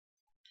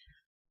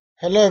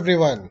Hello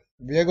everyone,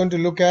 we are going to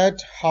look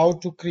at how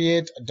to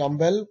create a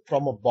dumbbell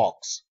from a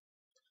box.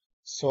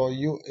 So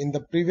in the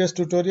previous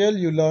tutorial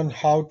you learned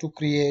how to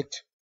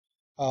create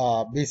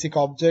basic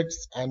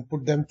objects and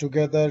put them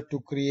together to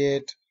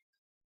create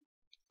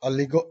a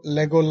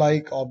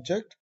Lego-like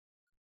object.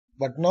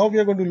 But now we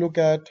are going to look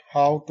at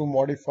how to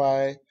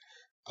modify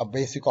a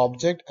basic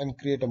object and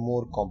create a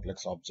more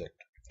complex object.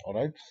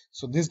 Alright,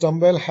 so this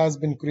dumbbell has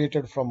been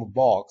created from a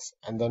box,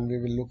 and then we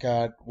will look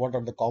at what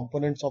are the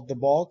components of the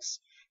box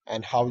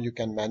and how you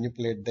can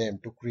manipulate them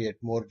to create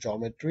more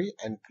geometry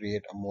and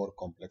create a more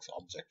complex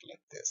object like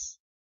this.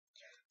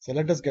 So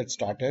let us get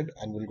started,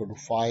 and we'll go to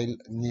File,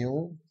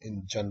 New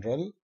in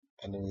General,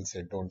 and we'll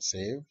say Don't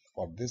Save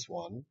for this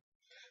one.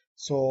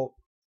 So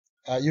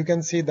you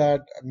can see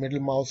that middle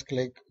mouse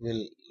click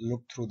will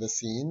look through the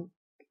scene,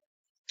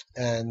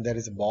 and there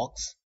is a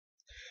box.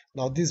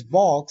 Now this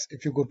box,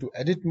 if you go to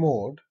edit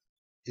mode,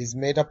 is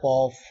made up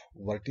of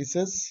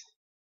vertices.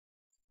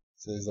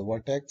 So this is a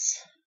vertex.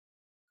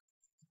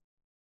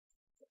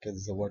 Okay,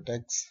 this is a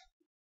vertex.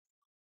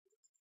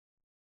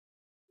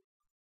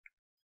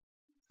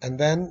 And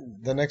then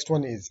the next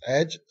one is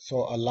edge. So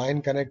a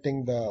line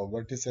connecting the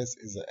vertices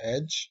is the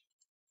edge.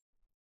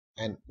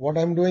 And what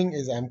I'm doing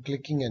is I'm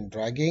clicking and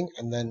dragging,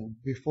 and then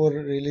before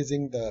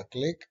releasing the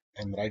click,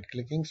 I'm right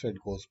clicking so it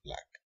goes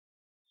black.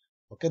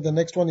 Okay, the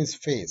next one is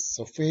face.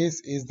 So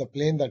face is the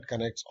plane that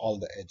connects all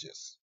the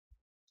edges.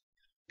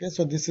 Okay,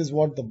 so this is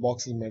what the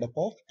box is made up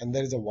of, and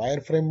there is a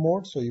wireframe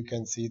mode so you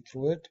can see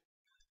through it.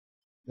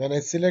 When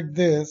I select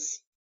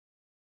this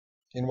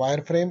in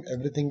wireframe,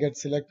 everything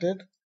gets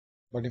selected,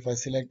 but if I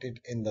select it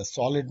in the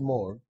solid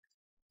mode,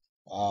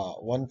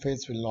 one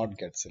face will not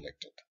get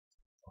selected.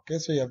 Okay,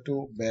 so you have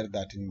to bear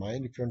that in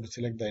mind. If you want to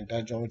select the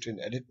entire geometry in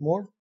edit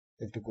mode,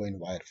 you have to go in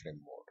wireframe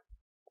mode.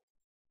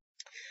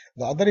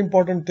 The other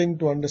important thing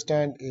to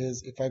understand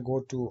is if I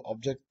go to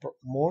object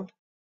mode,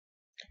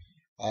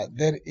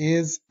 there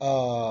is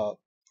a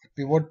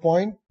pivot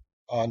point,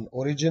 an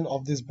origin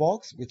of this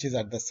box, which is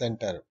at the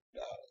center,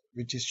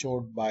 which is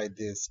showed by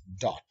this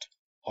dot,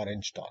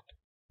 orange dot.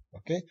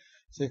 Okay,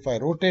 so if I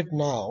rotate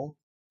now,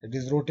 it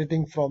is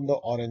rotating from the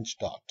orange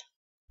dot.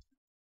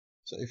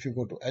 So if you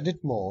go to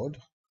edit mode,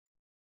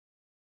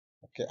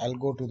 okay, I'll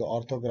go to the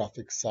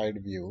orthographic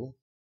side view,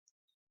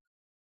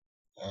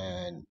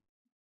 and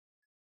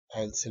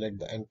I'll select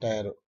the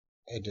entire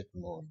edit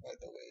mode. By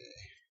the way,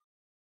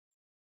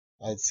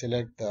 I'll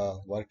select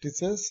the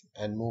vertices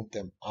and move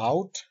them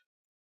out,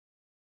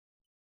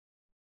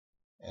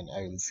 and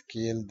I will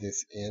scale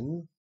this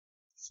in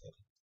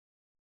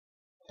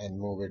and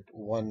move it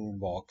one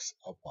box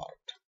apart.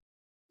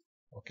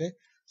 Okay,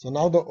 so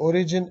now the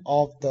origin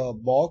of the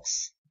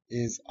box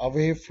is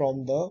away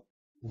from the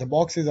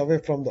box is away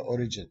from the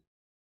origin.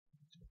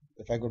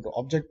 If I go to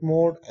object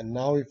mode, and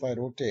now if I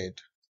rotate,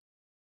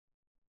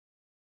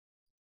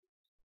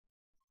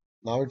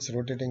 now it's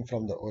rotating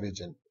from the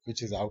origin,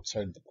 which is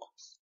outside the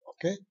box.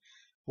 Okay,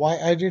 why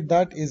I did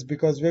that is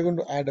because we're going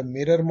to add a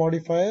mirror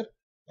modifier,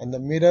 and the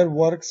mirror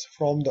works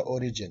from the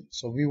origin.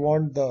 So we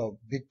want the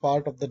big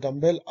part of the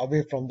dumbbell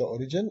away from the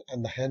origin,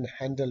 and the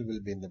handle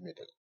will be in the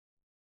middle.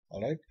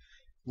 Alright,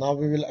 now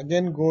we will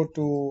again go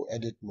to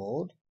edit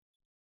mode.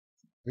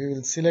 We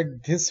will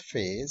select this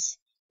face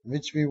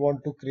which we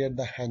want to create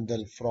the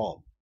handle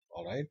from.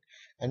 Alright,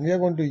 and we are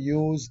going to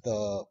use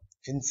the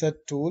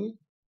insert tool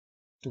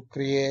to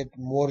create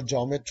more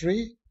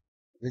geometry,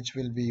 which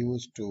will be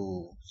used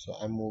to, so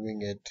I'm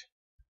moving it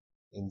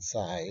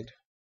inside.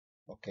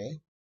 Okay,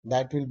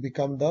 that will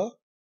become the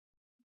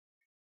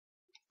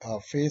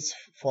face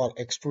for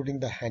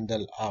extruding the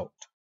handle out.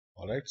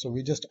 Alright, so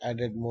we just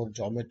added more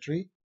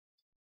geometry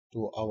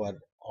to our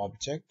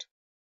object,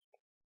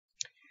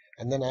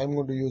 and then I'm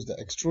going to use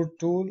the extrude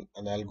tool,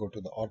 and I'll go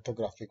to the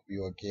orthographic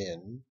view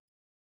again,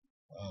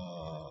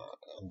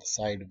 on the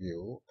side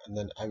view, and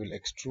then I will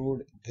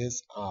extrude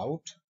this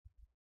out.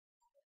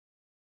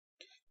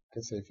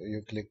 Okay, so if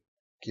you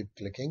keep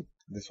clicking,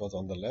 this was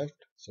on the left,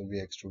 so we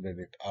extruded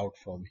it out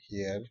from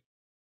here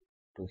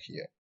to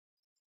here.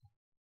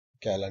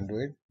 Okay, I'll undo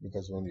it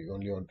because we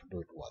only want to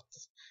do it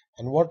once.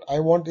 And what I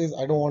want is,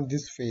 I don't want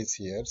this face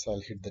here, so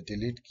I'll hit the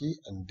delete key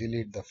and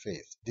delete the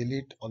face.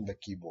 Delete on the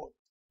keyboard.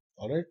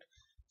 Alright,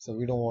 so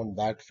we don't want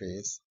that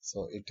face,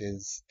 so it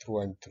is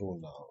through and through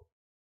now.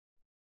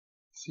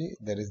 See,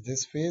 there is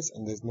this face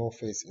and there's no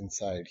face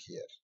inside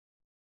here.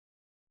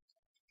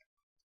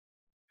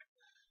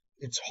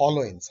 It's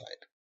hollow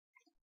inside.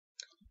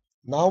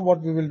 Now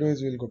what we will do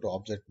is we'll go to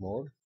object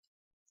mode,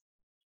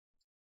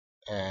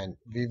 and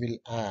we will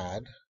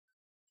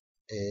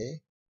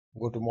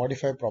go to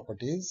modify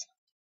properties,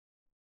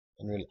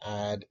 and we'll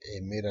add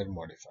a mirror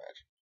modifier.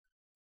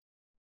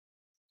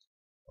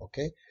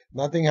 Okay,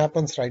 nothing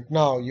happens right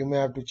now. You may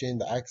have to change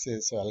the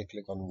axis, so I'll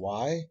click on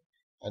Y,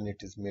 and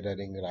it is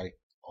mirroring right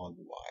on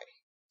Y.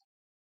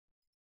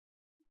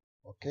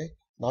 Okay,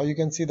 now you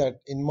can see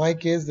that in my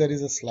case there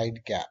is a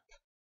slight gap.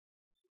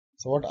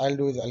 So what I'll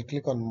do is I'll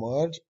click on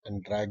merge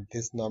and drag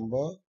this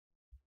number,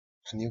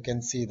 and you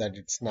can see that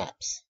it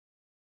snaps.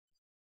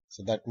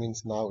 So that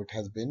means now it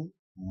has been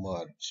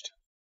merged.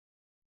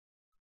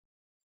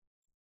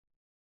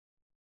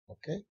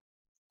 Okay,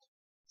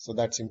 so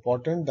that's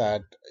important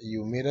that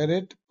you mirror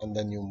it and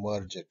then you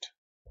merge it.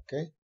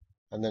 Okay,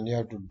 and then you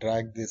have to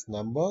drag this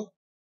number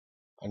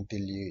until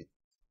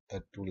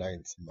the two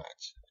lines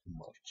match and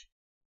merge.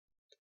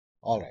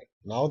 All right,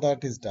 now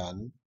that is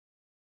done,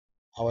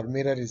 our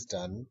mirror is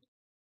done.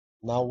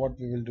 Now what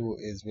we will do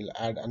is we'll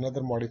add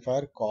another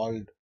modifier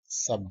called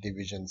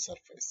subdivision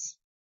surface.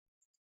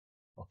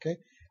 Okay,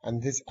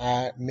 and this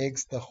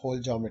makes the whole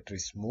geometry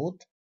smooth.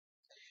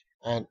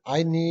 And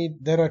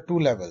there are two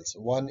levels.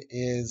 One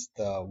is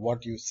the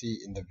what you see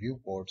in the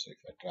viewport. So if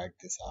I drag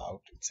this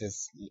out, it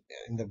says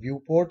in the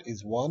viewport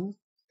is 1,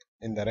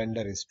 in the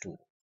render is 2.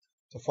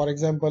 So for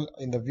example,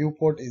 in the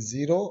viewport is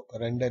 0,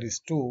 render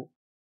is 2.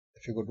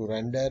 If you go to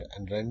render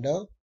and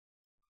render,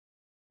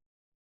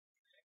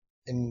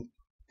 in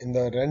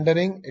the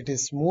rendering it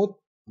is smooth,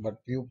 but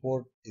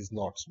viewport is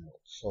not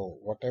smooth. So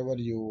whatever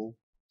you,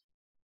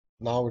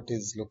 now it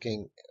is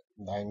looking,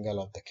 the angle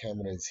of the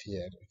camera is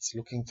here. It's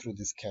looking through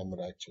this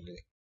camera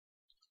actually.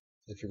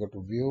 If you go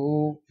to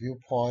view,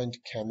 viewpoint,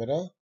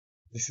 camera,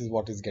 this is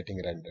what is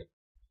getting rendered.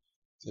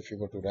 So if you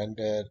go to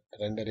render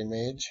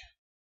image,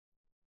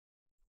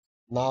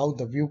 now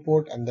the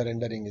viewport and the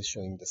rendering is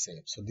showing the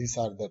same. So these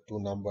are the two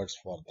numbers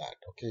for that.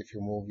 Okay, if you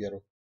move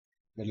your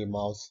middle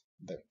mouse,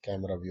 the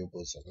camera view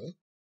goes away.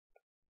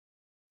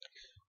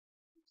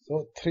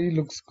 So 3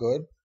 looks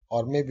good,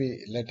 or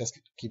maybe let us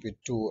keep it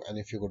 2, and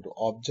if you go to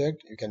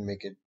object, you can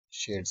make it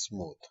shade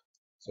smooth.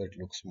 So it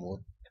looks smooth.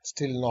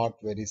 Still not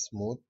very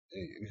smooth.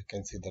 You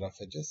can see the rough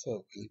edges,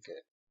 so we'll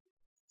get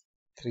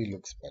 3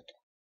 looks better.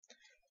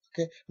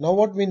 Okay, now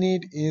what we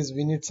need is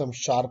we need some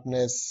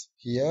sharpness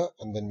here,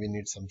 and then we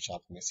need some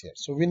sharpness here.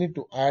 So we need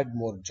to add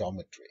more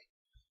geometry.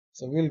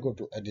 So we'll go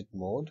to edit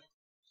mode,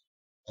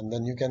 and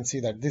then you can see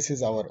that this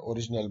is our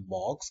original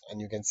box,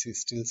 and you can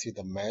still see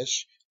the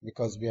mesh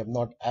because we have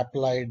not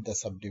applied the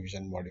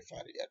subdivision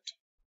modifier yet.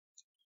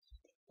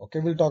 Okay,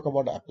 we'll talk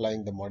about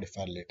applying the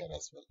modifier later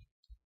as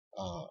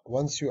well.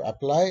 Once you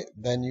apply,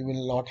 then you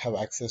will not have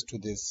access to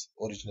this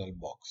original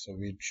box, so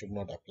we should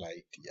not apply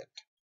it yet.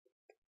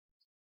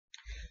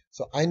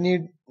 So I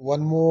need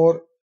one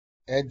more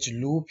edge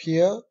loop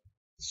here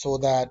so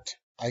that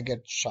I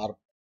get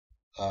sharpness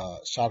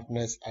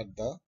at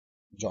the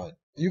joint.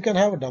 You can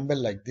have a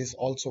dumbbell like this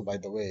also, by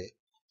the way,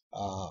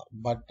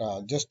 but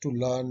just to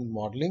learn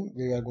modeling,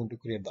 we are going to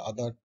create the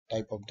other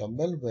type of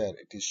dumbbell where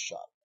it is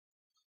sharp.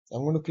 So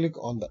I'm going to click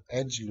on the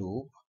edge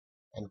loop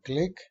and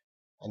click,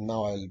 and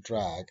now I'll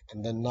drag,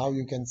 and then now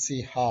you can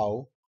see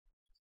how,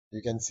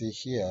 you can see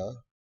here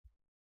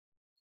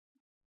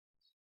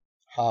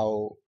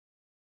how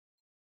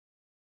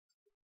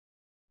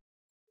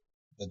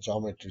the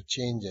geometry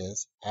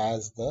changes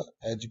as the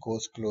edge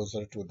goes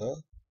closer to the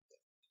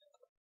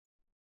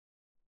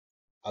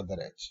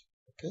other edge.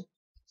 Okay,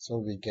 so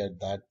we get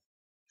that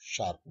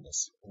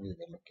sharpness we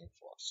were looking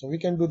for. So we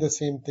can do the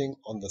same thing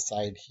on the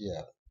side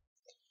here.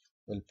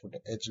 We'll put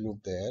an edge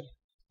loop there,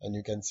 and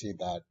you can see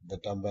that the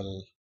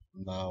dumbbell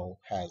now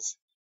has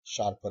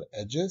sharper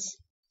edges,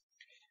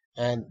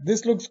 and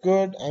this looks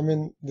good. I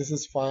mean, this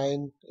is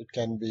fine. It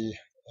can be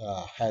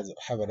have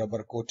a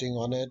rubber coating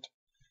on it,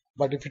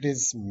 but if it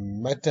is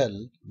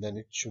metal, then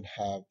it should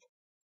have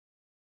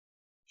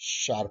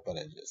sharper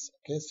edges.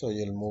 Okay, so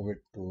you'll move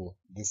it to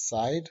this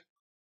side,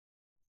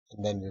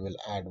 and then we will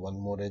add one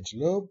more edge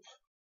loop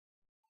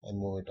and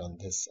move it on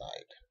this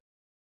side.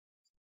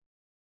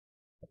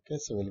 Okay,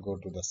 so we'll go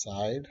to the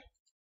side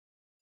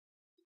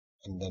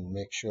and then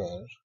make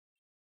sure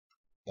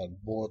that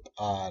both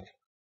are,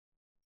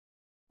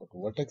 go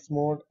to vertex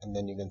mode, and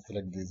then you can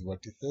select these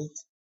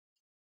vertices,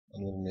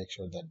 and we'll make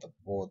sure that the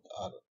both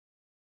are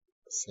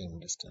same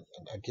distance.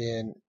 And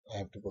again, I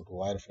have to go to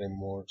wireframe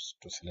modes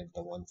to select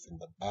the ones in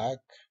the back.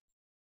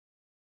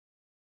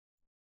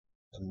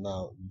 And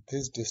now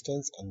this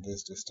distance and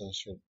this distance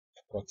should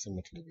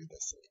approximately be the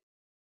same.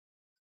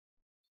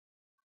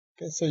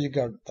 Okay, so you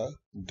got the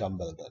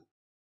dumbbell done.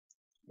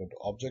 Go to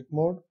object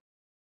mode.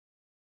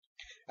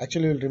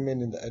 Actually, we'll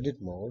remain in the edit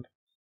mode.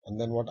 And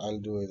then what I'll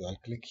do is I'll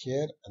click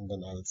here, and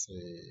then I'll say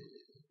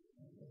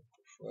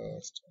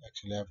first,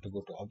 actually I have to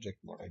go to object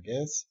mode, I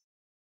guess.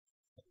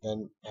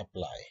 Then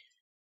apply.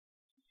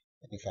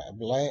 And if I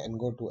apply and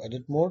go to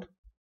edit mode,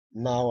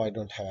 now I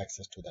don't have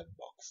access to that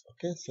box.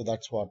 Okay, so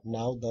that's what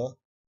now the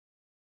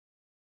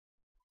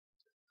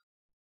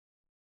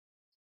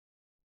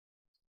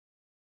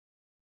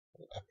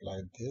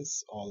apply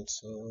this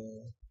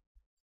also.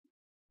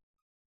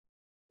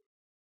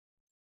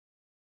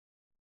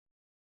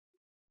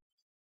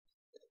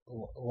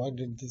 Why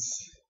did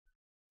this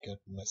get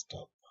messed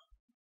up?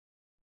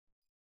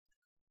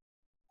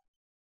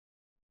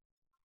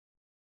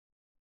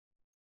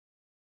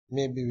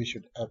 Maybe we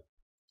should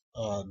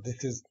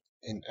this is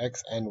in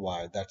X and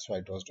Y, that's why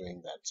it was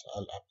doing that. So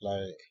I'll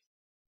apply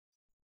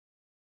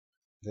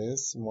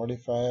this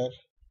modifier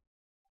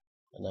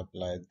and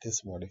apply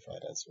this modifier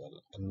as well,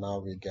 and now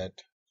we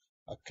get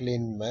a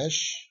clean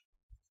mesh.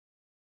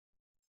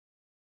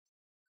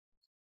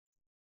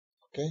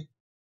 Okay,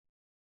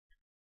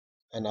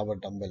 and our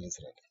dumbbell is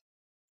ready.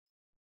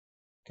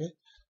 Okay,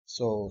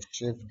 so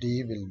Shift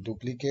D will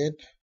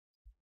duplicate.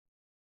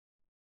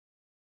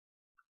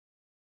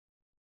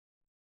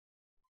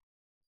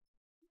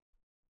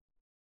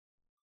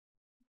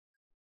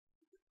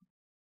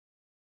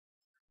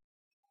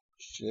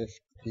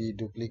 Shift D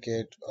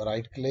duplicate,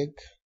 right click,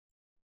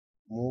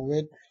 move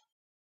it,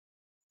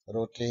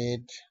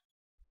 rotate,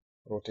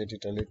 rotate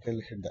it a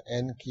little, hit the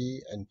N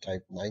key and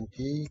type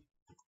 90.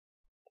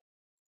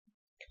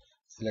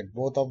 Select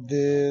both of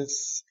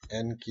this,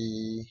 N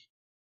key,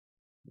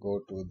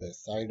 go to the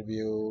side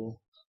view,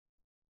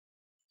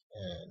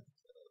 and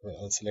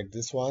I'll select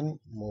this one,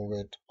 move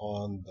it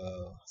on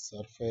the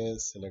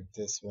surface, select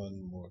this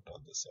one, move it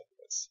on the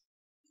surface.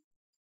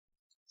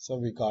 So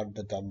we got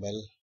the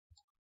dumbbell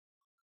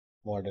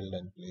modeled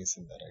and placed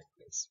in the right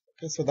place.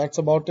 Okay, so that's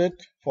about it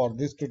for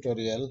this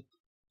tutorial.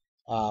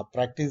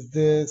 Practice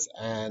this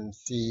and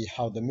see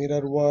how the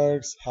mirror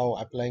works, how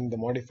applying the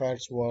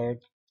modifiers work,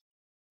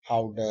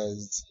 how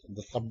does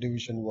the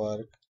subdivision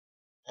work,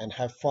 and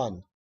have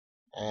fun.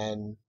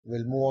 And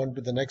we'll move on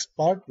to the next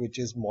part, which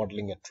is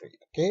modeling a tree.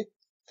 Okay,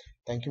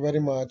 thank you very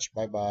much.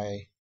 Bye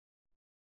bye.